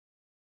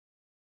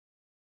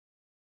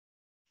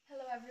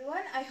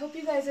everyone, I hope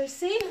you guys are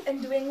safe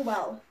and doing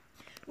well.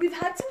 We've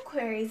had some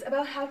queries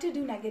about how to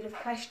do negative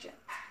questions.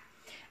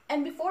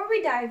 And before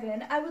we dive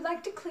in, I would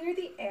like to clear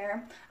the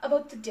air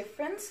about the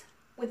difference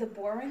with a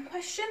borrowing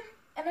question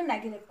and a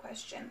negative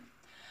question.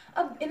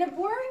 In a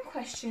borrowing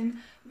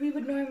question, we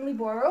would normally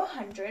borrow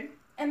 100,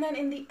 and then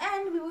in the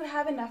end, we would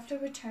have enough to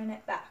return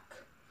it back,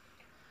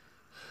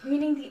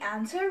 meaning the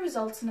answer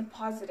results in a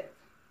positive.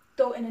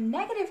 Though in a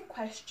negative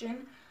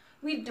question,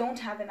 we don't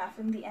have enough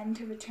in the end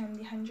to return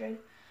the 100,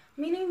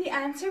 meaning the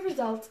answer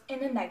results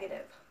in a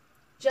negative.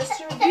 Just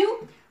to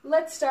review,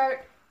 let's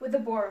start with the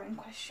borrowing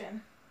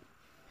question.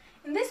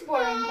 In this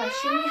borrowing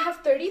question, we have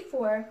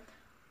 34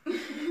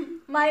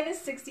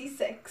 minus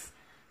 66.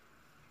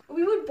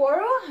 We would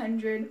borrow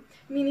 100,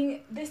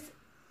 meaning this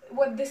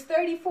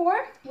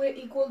 34 would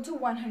equal to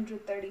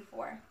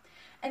 134.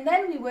 And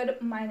then we would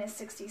minus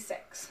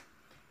 66.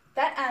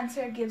 That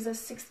answer gives us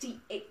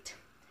 68.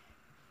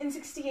 In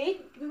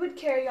 68, we would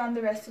carry on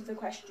the rest of the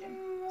question.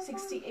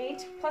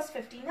 68 plus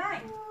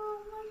 59,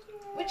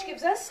 which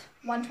gives us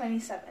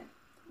 127.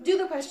 Do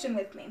the question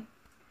with me.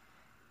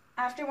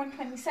 After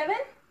 127,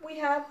 we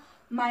have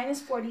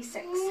minus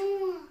 46,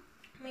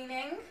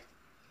 meaning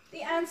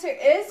the answer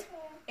is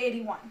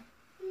 81.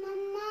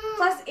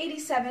 Plus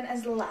 87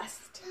 as the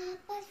last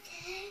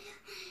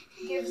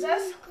gives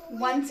us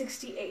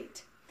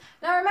 168.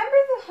 Now remember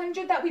the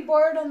 100 that we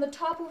borrowed on the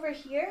top over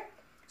here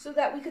so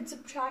that we could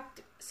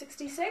subtract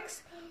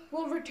 66?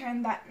 We'll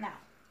return that now.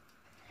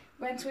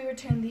 Once we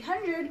return the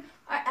 100,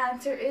 our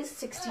answer is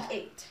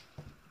 68.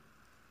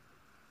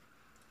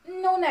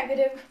 No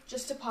negative,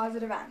 just a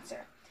positive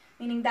answer,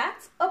 meaning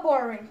that's a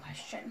borrowing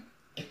question.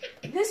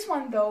 This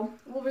one, though,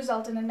 will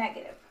result in a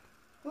negative.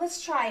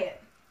 Let's try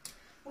it.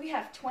 We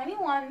have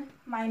 21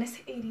 minus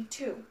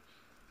 82.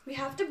 We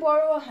have to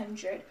borrow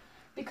 100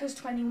 because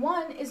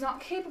 21 is not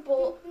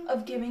capable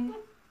of giving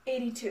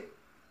 82.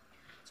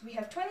 So we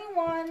have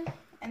 21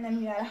 and then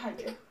we add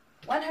 100.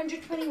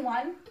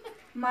 121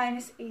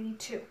 minus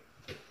 82.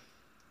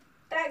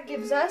 That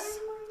gives us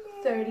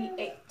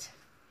 38.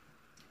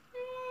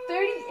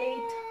 38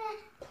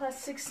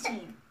 plus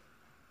 16.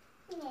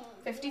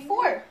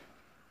 54.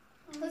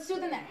 Let's do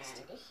the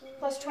next.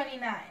 Plus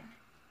 29.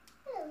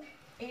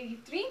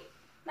 83.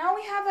 Now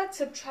we have that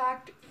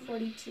subtract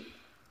 42.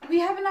 Do we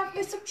have enough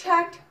to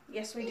subtract?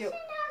 Yes, we do.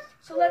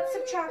 So let's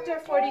subtract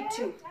our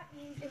 42.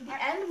 In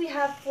the end, we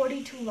have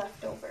 42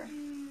 left over.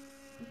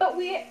 But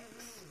we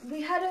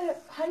had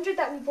 100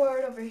 that we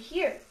borrowed over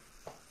here.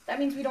 That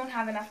means we don't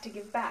have enough to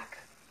give back.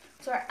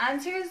 So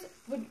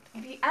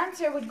the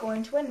answer would go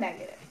into a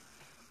negative.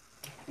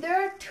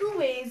 There are two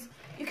ways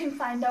you can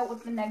find out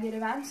what the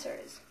negative answer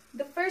is.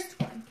 The first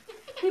one,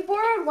 we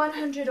borrowed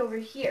 100 over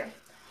here.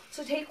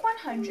 So take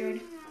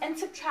 100 and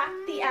subtract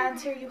the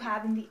answer you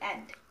have in the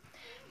end.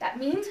 That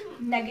means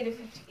negative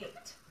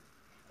 58.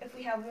 If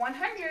we have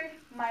 100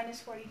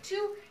 minus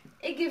 42,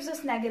 it gives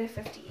us negative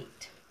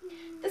 58.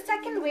 The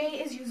second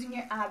way is using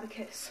your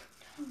abacus.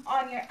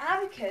 On your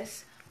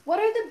abacus, what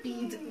are the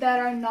beads that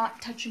are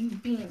not touching the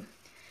beam?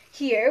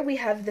 Here we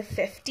have the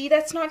 50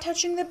 that's not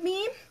touching the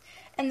beam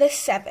and the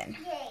 7.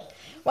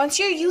 Once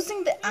you're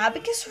using the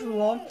abacus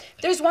rule,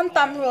 there's one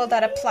thumb rule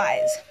that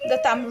applies. The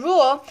thumb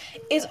rule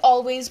is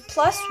always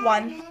plus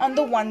 1 on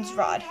the ones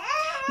rod,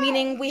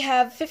 meaning we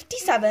have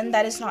 57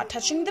 that is not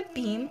touching the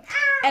beam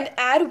and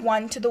add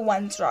 1 to the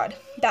ones rod.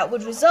 That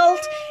would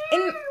result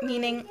in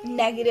meaning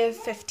negative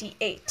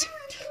 58.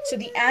 So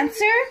the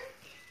answer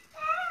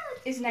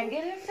is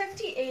negative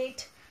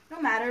 58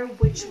 no matter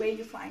which way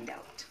you find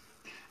out.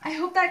 I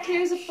hope that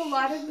clears up a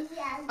lot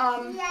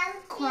of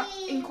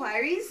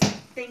inquiries.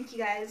 Thank you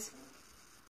guys.